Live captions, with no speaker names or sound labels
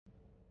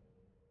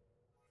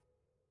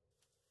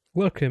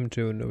Welcome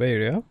to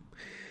Noveria,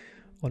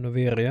 or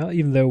Noveria,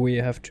 even though we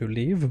have to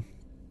leave.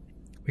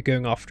 We're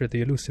going after the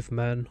elusive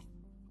man,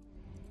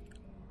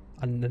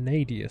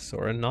 Anadius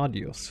or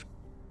Anadius.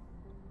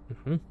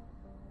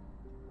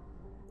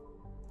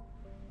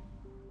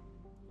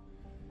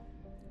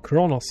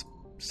 Kronos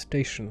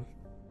Station.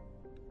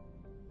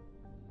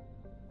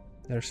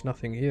 There's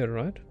nothing here,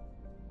 right?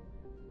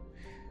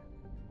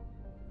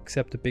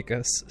 Except the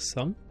big-ass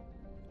sun.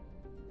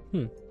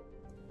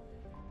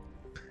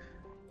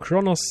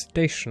 Kronos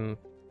Station.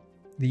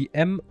 The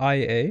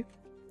MIA,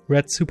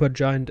 Red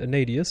Supergiant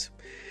Anadius,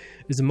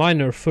 is a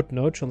minor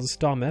footnote on the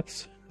star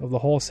maps of the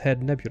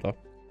Horsehead Nebula.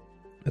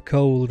 A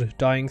cold,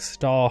 dying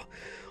star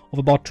of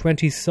about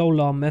 20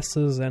 solar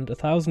masses and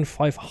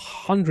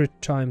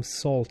 1,500 times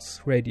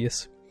Sol's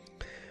radius.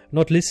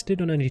 Not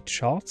listed on any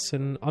charts,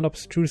 an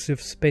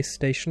unobtrusive space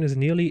station is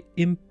nearly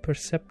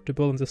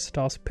imperceptible in the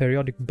star's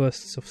periodic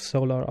bursts of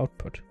solar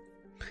output.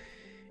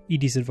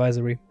 ED's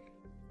advisory.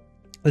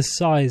 The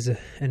size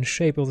and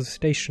shape of the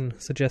station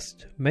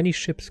suggest many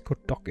ships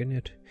could dock in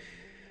it.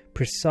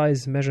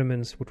 Precise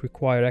measurements would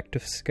require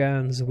active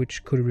scans,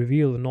 which could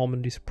reveal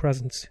Normandy's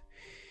presence.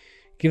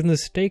 Given the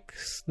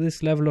stakes,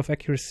 this level of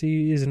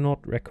accuracy is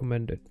not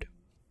recommended.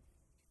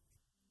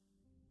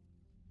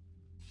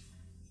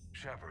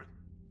 Shepard,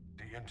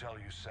 the intel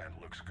you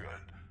sent looks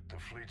good. The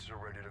fleets are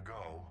ready to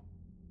go.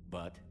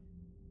 But?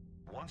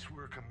 Once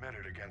we're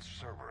committed against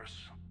Cerberus,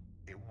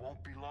 it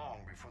won't be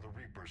long before the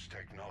Reapers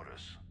take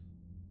notice.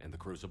 And the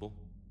Crucible?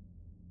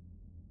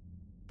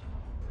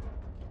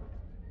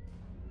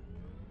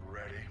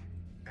 Ready,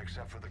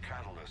 except for the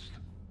catalyst.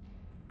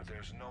 But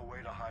there's no way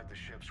to hide the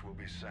ships we'll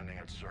be sending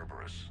at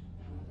Cerberus.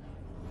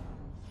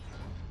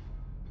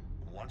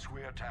 Once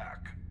we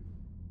attack,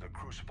 the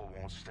Crucible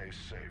won't stay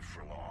safe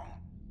for long.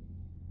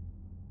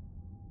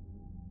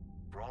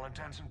 For all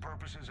intents and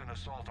purposes, an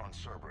assault on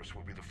Cerberus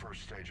will be the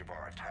first stage of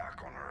our attack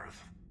on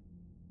Earth.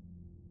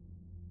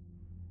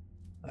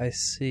 I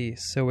see,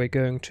 so we're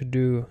going to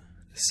do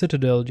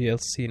Citadel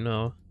DLC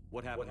now.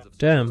 What happens if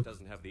Damn. Cerberus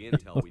doesn't have the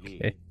intel we Okay.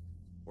 need?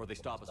 Or they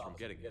stop us from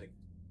getting it?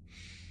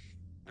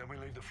 Then we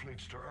lead the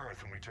fleets to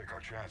Earth and we take our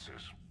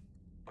chances.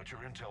 But your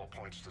intel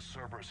points to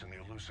Cerberus and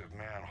the elusive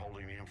man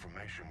holding the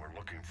information we're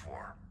looking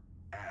for.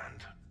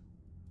 And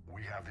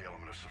we have the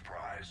element of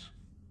surprise.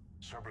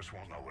 Cerberus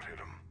won't know what hit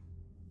him.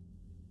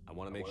 I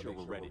want to make sure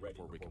we're ready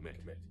before we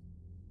commit.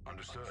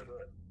 Understood.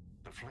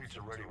 The fleets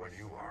are ready when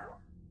you are.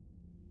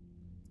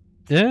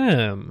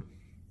 Damn.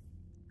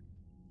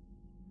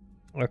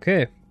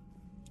 Okay.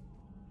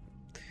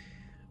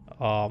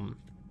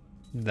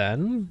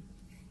 Then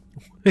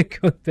we're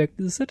going back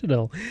to the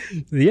Citadel.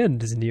 The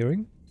end is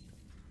nearing.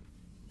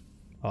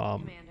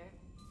 Commander.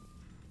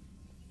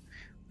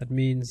 That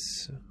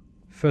means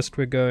first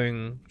we're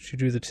going to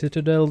do the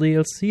Citadel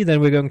DLC, then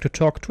we're going to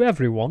talk to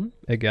everyone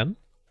again.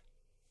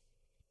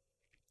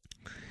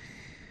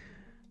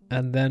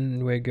 And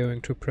then we're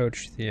going to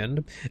approach the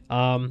end.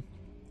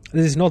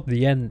 This is not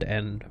the end.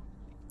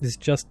 This is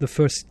just the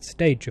first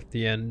stage of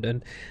the end.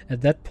 And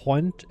at that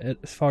point,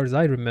 as far as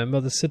I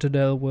remember, the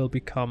Citadel will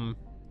become...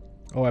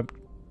 Oh,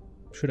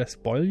 should I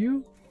spoil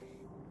you?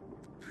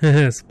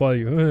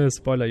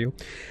 Spoiler you.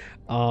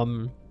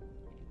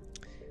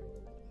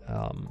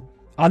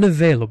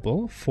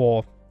 Unavailable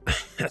for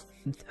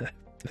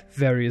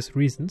various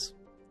reasons.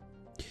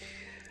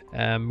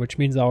 Which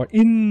means our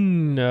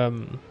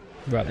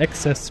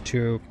access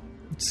to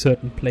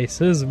certain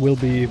places will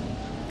be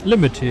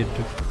limited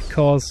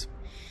because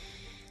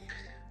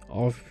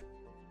of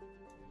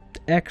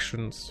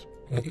actions.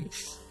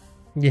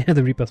 Yeah,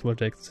 the Reapers will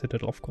take the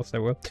Citadel, of course they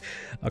will.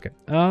 Okay,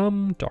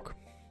 doc.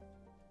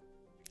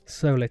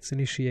 So let's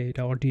initiate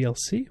our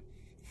DLC.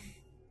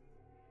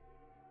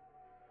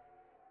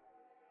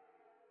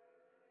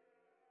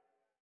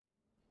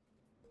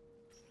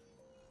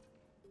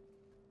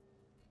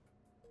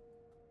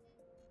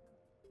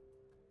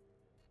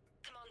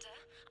 Commander,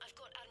 I've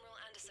got Admiral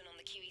Anderson on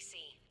the QEC.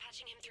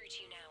 Patching him through to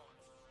you now.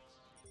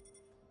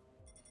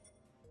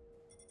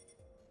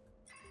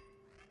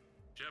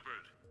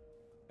 Shepard,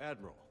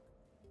 Admiral,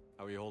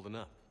 how are you holding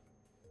up?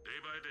 day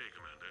by day,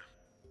 Commander.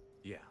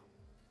 Yeah.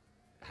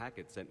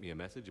 Hackett sent me a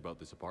message about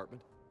this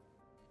apartment.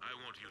 I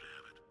want you to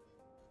have it.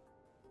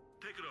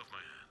 Take it off my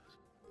hands.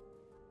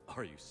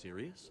 Are you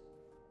serious?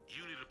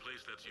 You need a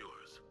place that's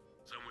yours.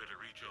 Somewhere to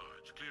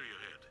recharge, clear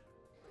your head.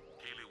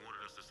 Kaylee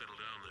wanted us to settle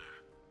down there.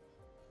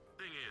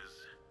 Thing is,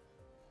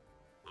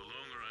 the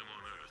longer I'm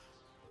on Earth,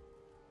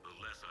 the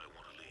less I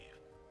want to leave.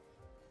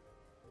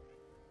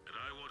 And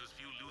I want as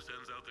few loose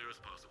ends out there as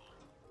possible.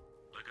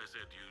 Like I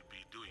said, you'd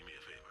be doing me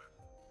a favor.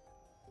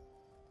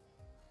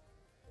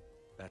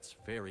 That's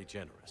very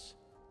generous.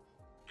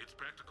 It's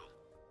practical.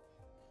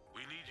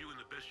 We need you in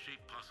the best shape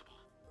possible.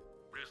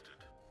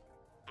 Rested.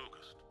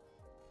 Focused.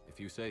 If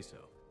you say so.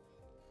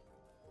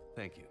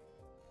 Thank you.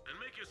 And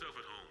make yourself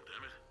at home,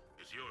 damn it.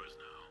 It's yours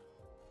now.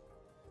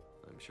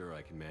 I'm sure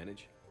I can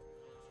manage.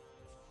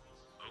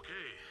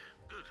 Okay,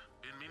 good.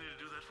 Been meaning to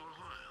do that for a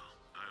while.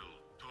 I'll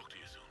talk to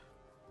you soon.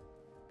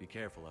 Be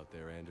careful out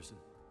there, Anderson.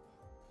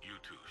 You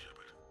too,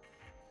 Shepard.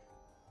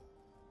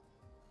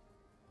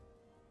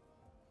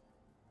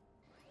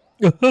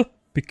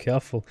 Be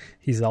careful.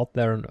 He's out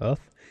there on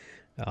Earth,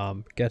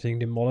 getting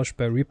demolished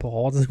by Reaper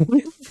hordes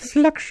with this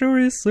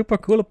luxurious, super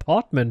cool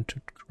apartment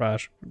to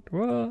crash.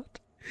 What?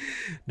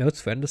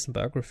 Notes for Anderson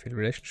biography and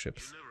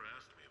relationships. You never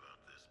asked me about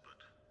this, but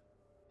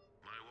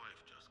my wife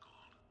just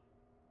called.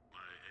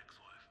 My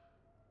ex-wife.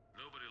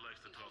 Nobody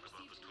likes to talk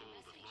about the toll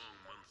that long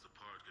months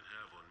apart can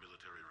have on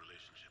military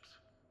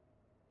relationships.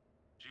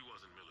 She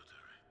wasn't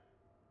military.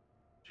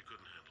 She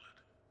couldn't handle it.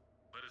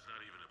 But it's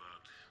not even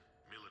about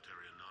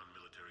military and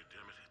non-military,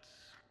 damn it. It's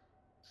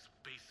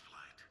space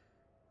flight.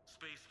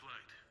 Space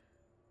flight.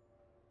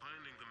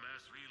 Finding the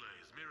mass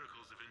relays,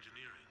 miracles of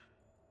engineering.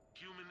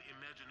 Human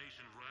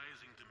imagination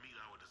rising to meet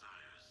our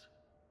desires.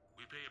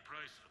 We pay a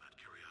price for that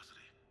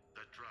curiosity,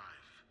 that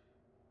drive.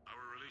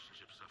 Our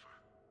relationships suffer.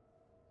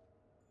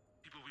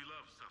 People we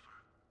love suffer.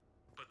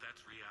 But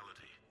that's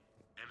reality,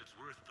 and it's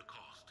worth the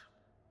cost.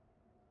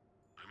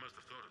 I must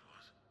have thought it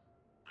was.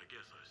 I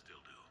guess I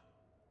still do.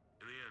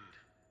 In the end,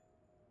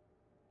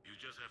 you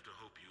just have to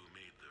hope you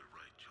made the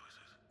right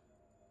choices.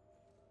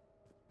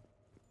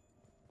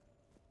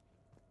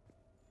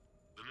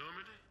 The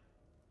Normandy?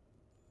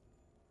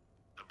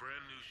 A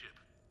brand new ship.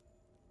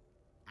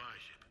 My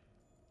ship.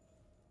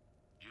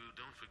 You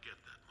don't forget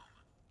that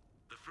moment.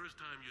 The first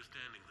time you're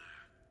standing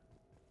there.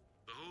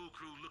 The whole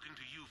crew looking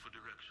to you for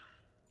direction.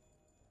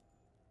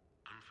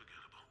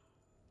 Unforgettable.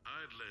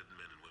 I'd led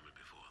men and women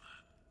before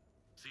that.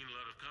 Seen a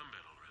lot of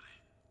combat already.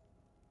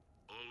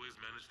 Always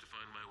managed to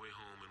find my way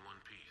home in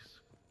one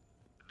piece.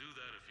 Do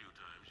that a few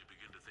times, you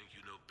begin to think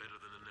you know better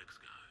than the next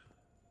guy.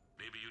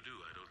 Maybe you do,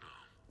 I don't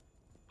know.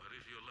 But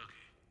if you're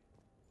lucky,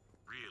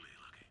 really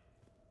lucky,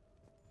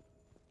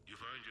 you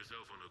find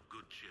yourself on a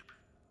good ship,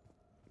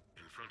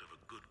 in front of a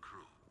good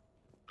crew.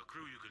 A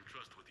crew you can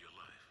trust with your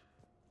life.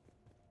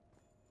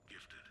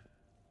 Gifted.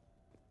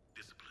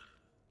 Disciplined.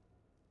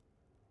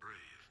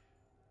 Brave.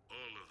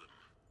 All of them.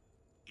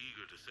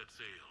 Eager to set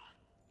sail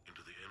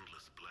into the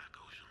endless black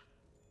ocean.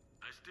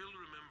 I still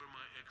remember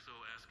my XO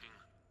asking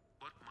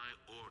what my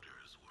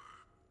orders were.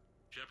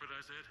 Shepard,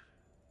 I said.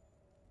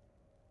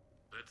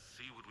 Let's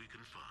see what we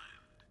can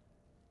find.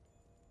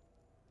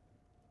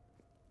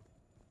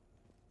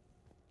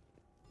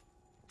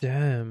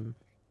 Damn.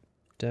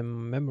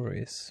 Damn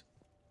memories.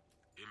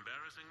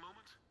 Embarrassing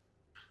moments?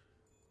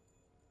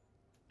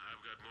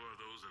 I've got more of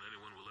those than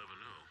anyone will ever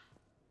know.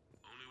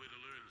 Only way to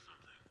learn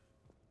something.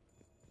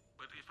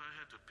 But if I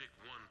had to pick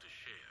one to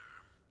share,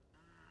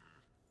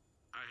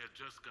 I had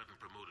just gotten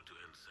promoted to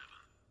N7.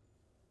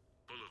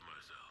 Full of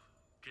myself.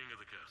 King of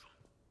the castle.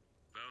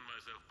 Found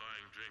myself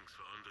buying drinks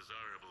for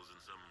undesirables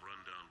in some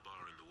rundown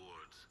bar in the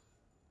wards.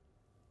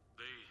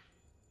 They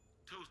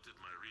toasted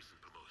my recent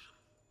promotion.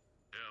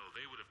 Hell,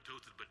 they would have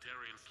toasted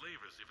Batarian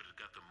slavers if it had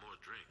got them more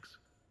drinks.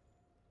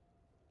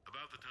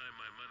 About the time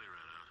my money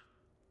ran out,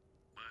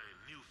 my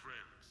new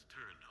friends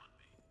turned on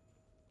me.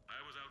 I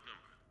was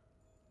outnumbered.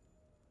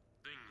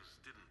 Things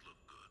didn't look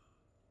good.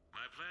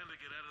 My plan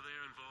to get out of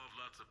there involved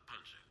lots of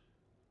punching.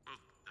 Well,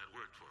 that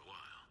worked for a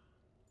while.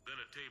 Then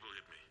a table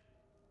hit me.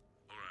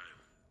 Or I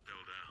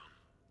fell down.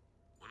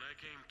 When I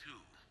came to,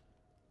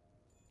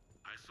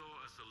 I saw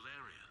a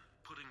Solarian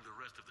putting the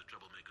rest of the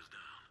troublemakers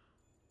down.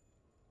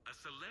 A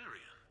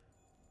Solarian?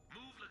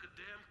 Moved like a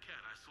damn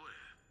cat, I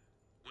swear.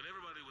 When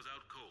everybody was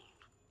out cold.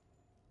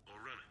 Or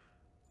running.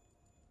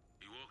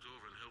 He walked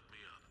over and helped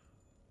me up.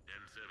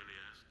 N7, he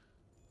asked.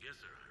 Yes,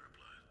 sir, I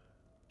replied.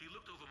 He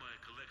looked over my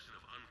collection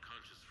of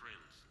unconscious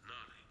friends,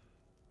 nodding.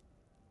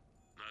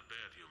 Not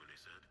bad, human, he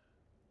said.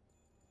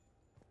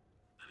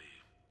 Then he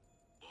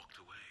walked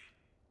away.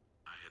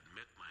 I had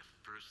met my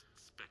first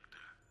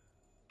Spectre.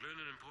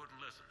 Learned an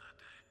important lesson that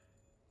day.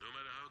 No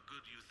matter how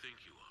good you think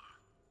you are,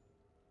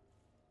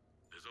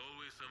 there's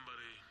always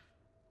somebody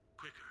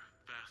quicker,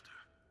 faster,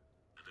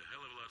 and a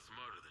hell of a lot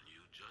smarter than you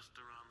just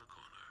around the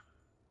corner.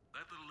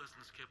 That little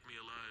lesson's kept me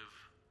alive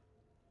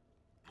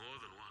more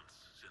than once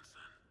since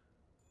then.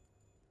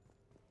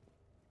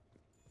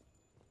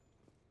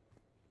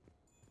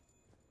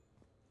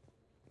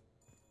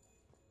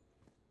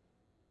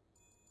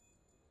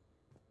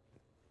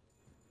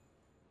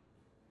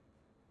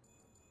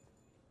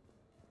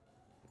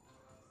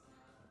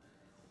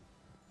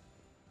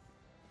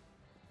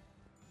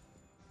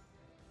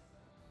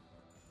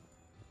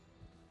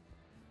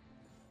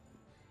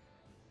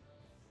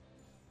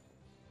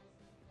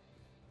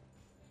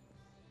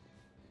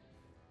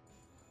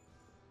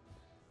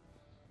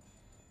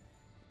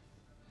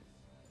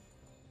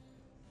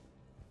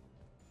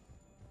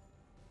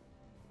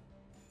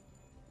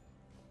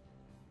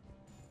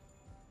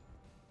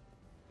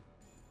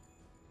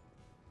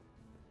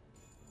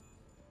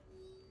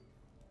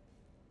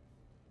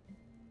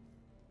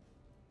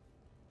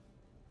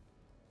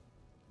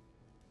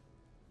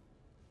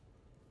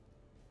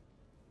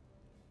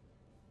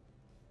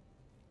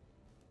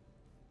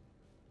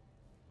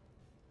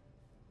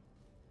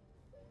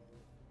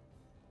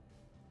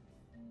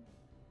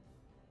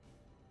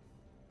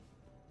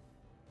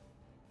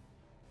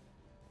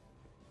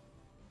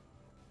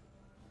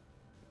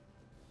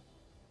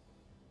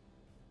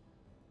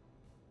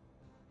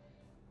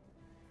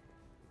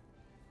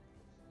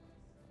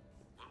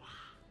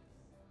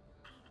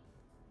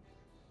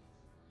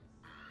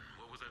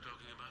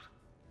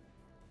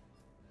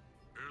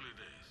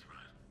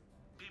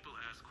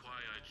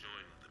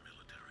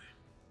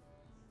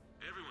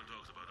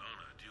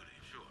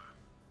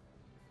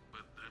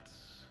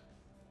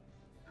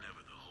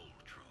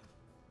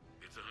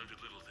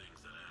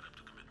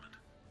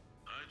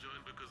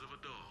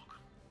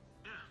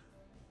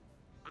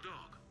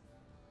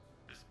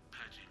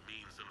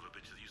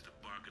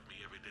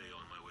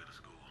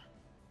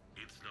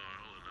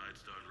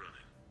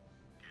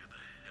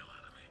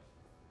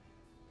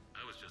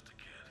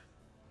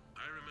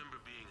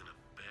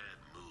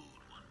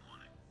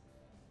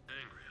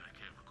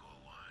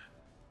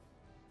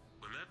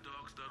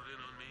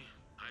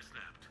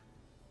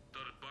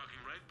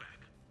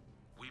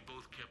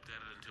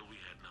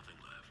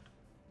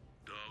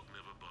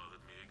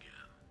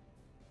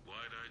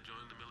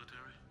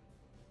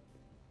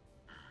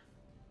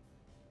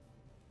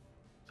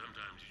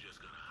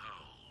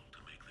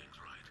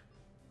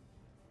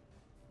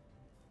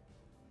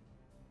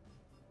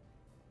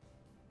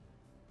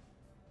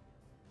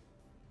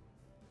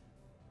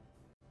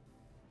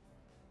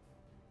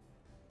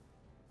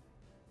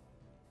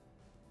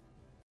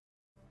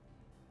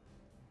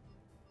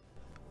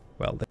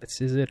 well, this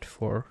is it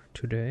for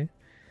today.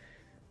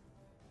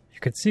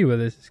 You can see where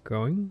this is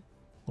going.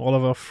 All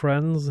of our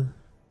friends, a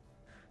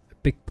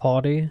big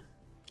party,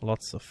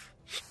 lots of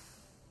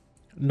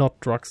not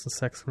drugs and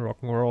sex and rock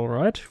and roll,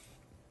 right?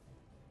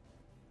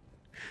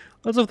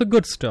 Lots of the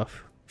good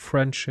stuff.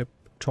 Friendship,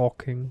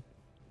 talking,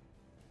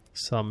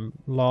 some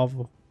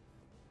love,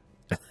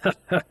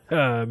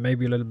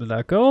 maybe a little bit of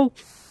alcohol.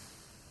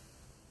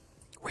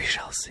 We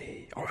shall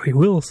see, or we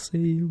will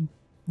see.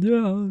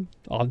 Yeah,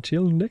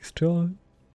 until next time.